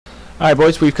Alright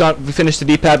boys, we finished the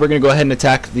D-pad. We're going to go ahead and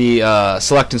attack the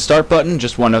select and start button,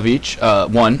 just one of each,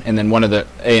 and then one of the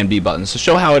A and B buttons. So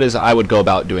show how it is I would go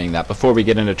about doing that before we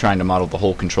get into trying to model the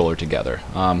whole controller together,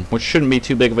 which shouldn't be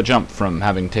too big of a jump from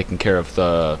having taken care of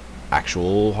the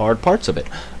actual hard parts of it.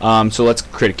 So let's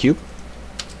create a cube.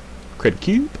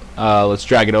 Let's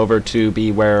drag it over to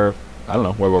be where, I don't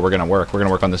know, where we're going to work. We're going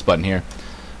to work on this button here.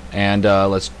 And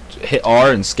let's hit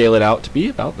R and scale it out to be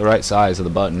about the right size of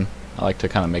the button. I like to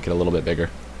kind of make it a little bit bigger,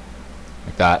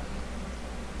 like that.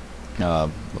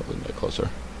 A little bit closer.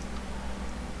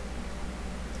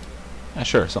 Yeah,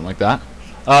 sure, something like that.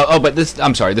 Oh, but this,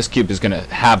 I'm sorry, this cube is going to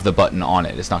have the button on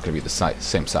it. It's not going to be the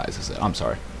same size as it. I'm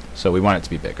sorry. So we want it to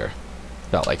be bigger.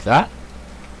 About like that.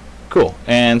 Cool.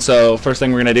 And so first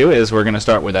thing we're going to do is we're going to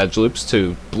start with edge loops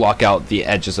to block out the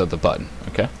edges of the button.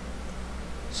 Okay.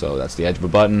 So that's the edge of a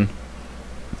button.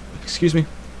 Excuse me.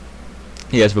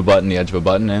 The edge of a button, the edge of a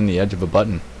button, and the edge of a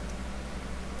button.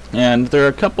 And there are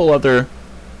a couple other,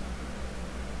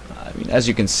 I mean, as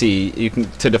you can see,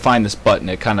 to define this button,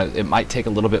 it might take a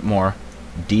little bit more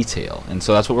detail. And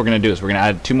so that's what we're going to do is we're going to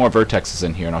add 2 more vertexes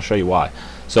in here, and I'll show you why.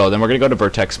 So then we're going to go to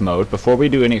vertex mode. Before we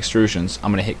do any extrusions,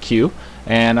 I'm going to hit Q,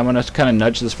 and I'm going to kind of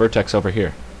nudge this vertex over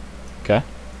here. Okay?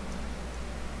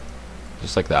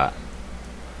 Just like that.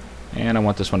 And I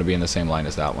want this one to be in the same line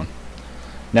as that one.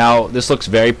 Now, this looks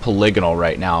very polygonal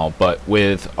right now, but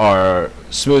with our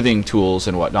smoothing tools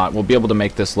and whatnot, we'll be able to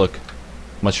make this look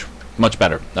much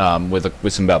better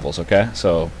with some bevels. Okay,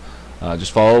 so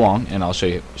just follow along, and I'll show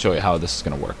you how this is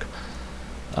going to work.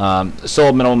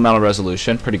 Solid minimum metal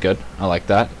resolution, pretty good. I like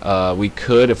that. We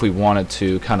could, if we wanted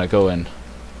to, kind of go in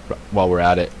while we're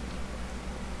at it.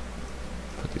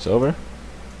 Put these over.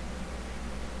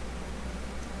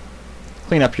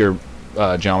 Clean up your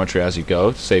geometry as you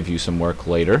go to save you some work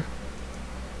later.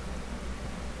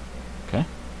 Okay.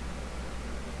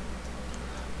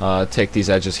 Take these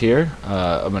edges here.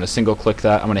 I'm going to single click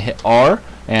that. I'm going to hit R,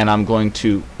 and I'm going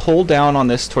to pull down on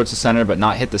this towards the center but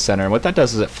not hit the center. And what that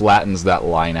does is it flattens that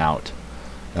line out.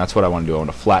 And that's what I want to do. I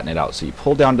want to flatten it out. So you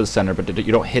pull down to the center but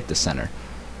you don't hit the center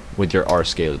with your R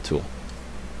scale tool.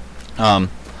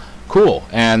 Cool,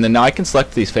 and then now I can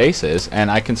select these faces,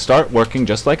 and I can start working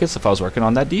just like as if I was working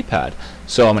on that D-pad.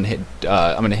 So I'm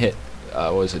gonna hit,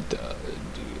 what was it?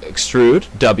 Extrude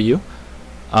W.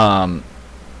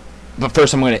 But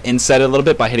first I'm going to inset it a little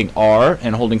bit by hitting R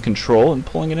and holding Control and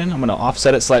pulling it in. I'm going to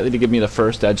offset it slightly to give me the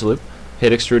first edge loop.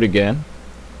 Hit extrude again.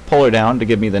 Pull her down to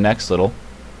give me the next little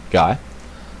guy,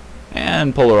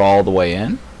 and pull her all the way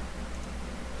in.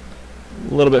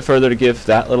 A little bit further to give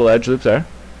that little edge loop there.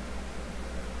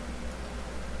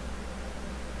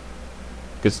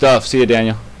 Good stuff. See you,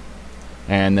 Daniel.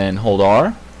 And then hold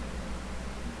R.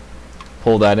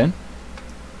 Pull that in.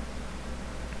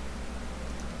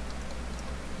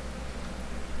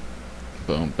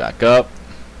 Boom. Back up.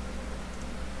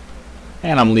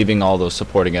 And I'm leaving all those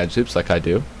supporting edge loops like I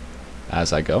do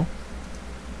as I go.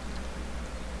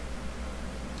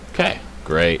 Okay.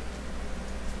 Great.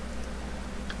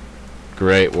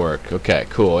 Great work. Okay,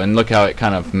 cool. And look how it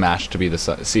kind of mashed to be the,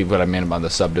 see what I mean about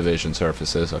the subdivision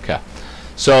surfaces. Okay.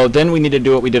 So then we need to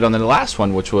do what we did on the last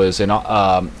one, which was in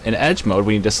edge mode.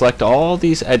 We need to select all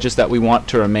these edges that we want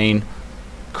to remain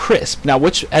crisp. Now,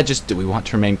 which edges do we want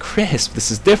to remain crisp?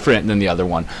 This is different than the other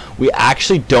one. We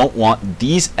actually don't want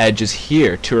these edges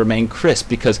here to remain crisp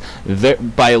because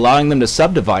by allowing them to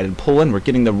subdivide and pull in, we're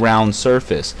getting the round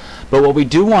surface. But what we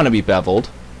do want to be beveled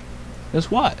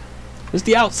is what? Is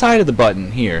the outside of the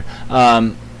button here,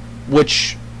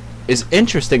 which is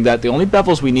interesting that the only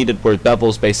bevels we needed were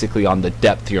bevels basically on the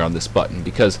depth here on this button,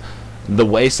 because the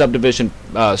way subdivision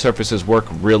surfaces work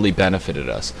really benefited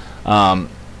us.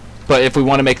 But if we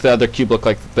want to make the other cube look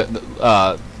like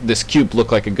this cube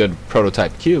look like a good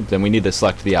prototype cube, then we need to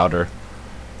select the outer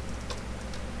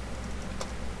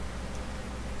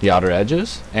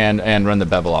edges and run the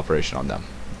bevel operation on them.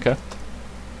 Okay.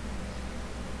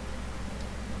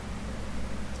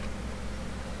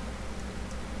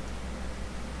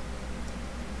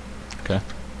 Okay,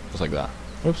 just like that.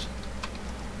 Oops.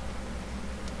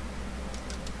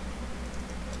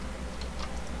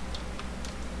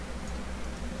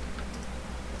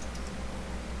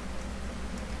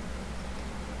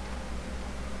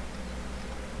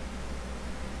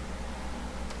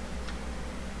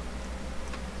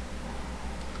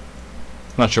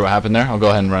 Not sure what happened there. I'll go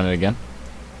ahead and run it again.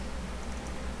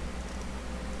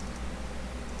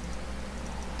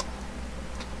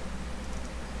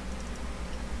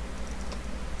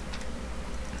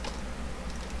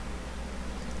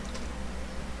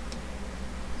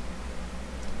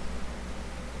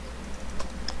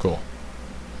 Cool.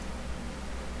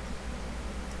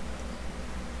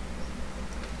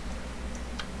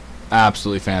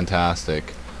 Absolutely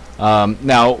fantastic.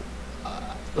 Now,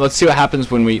 let's see what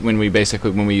happens when we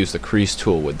use the crease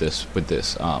tool with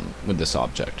this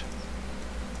object.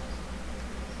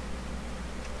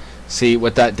 See,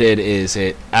 what that did is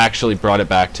it actually brought it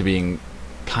back to being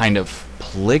kind of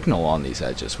polygonal on these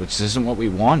edges, which isn't what we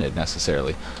wanted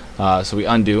necessarily. So we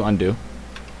undo.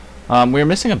 We're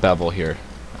missing a bevel here,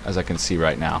 as I can see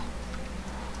right now.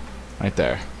 Right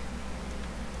there.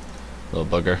 Little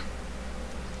booger.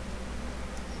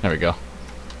 There we go.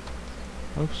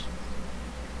 Oops.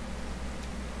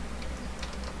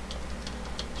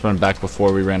 Let's run back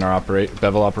before we ran our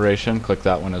bevel operation. Click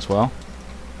that one as well.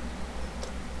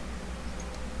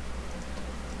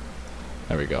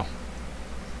 There we go.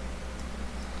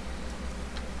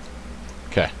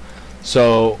 Okay.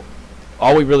 So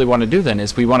all we really want to do then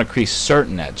is we want to crease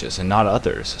certain edges and not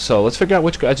others. So let's figure out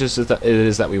which edges it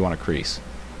is that we want to crease.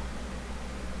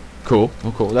 Cool.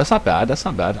 Oh, cool. That's not bad. That's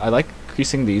not bad. I like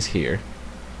creasing these here.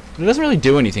 But it doesn't really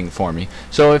do anything for me.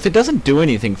 So if it doesn't do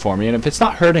anything for me, and if it's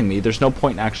not hurting me, there's no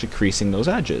point in actually creasing those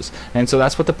edges. And so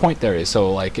that's what the point there is. So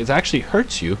like it actually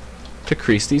hurts you to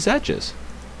crease these edges.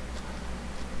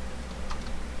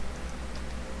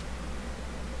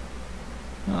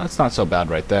 Well, that's not so bad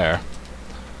right there.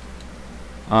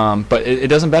 But it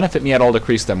doesn't benefit me at all to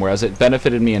crease them, whereas it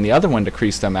benefited me in the other one to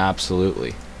crease them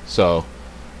absolutely. So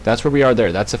that's where we are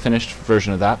there. That's a finished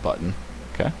version of that button.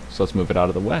 Okay, so let's move it out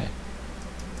of the way.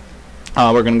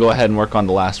 We're going to go ahead and work on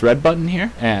the last red button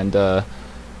here, and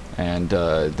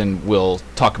then we'll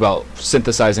talk about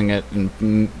synthesizing it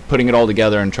and putting it all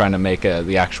together and trying to make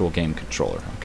the actual game controller.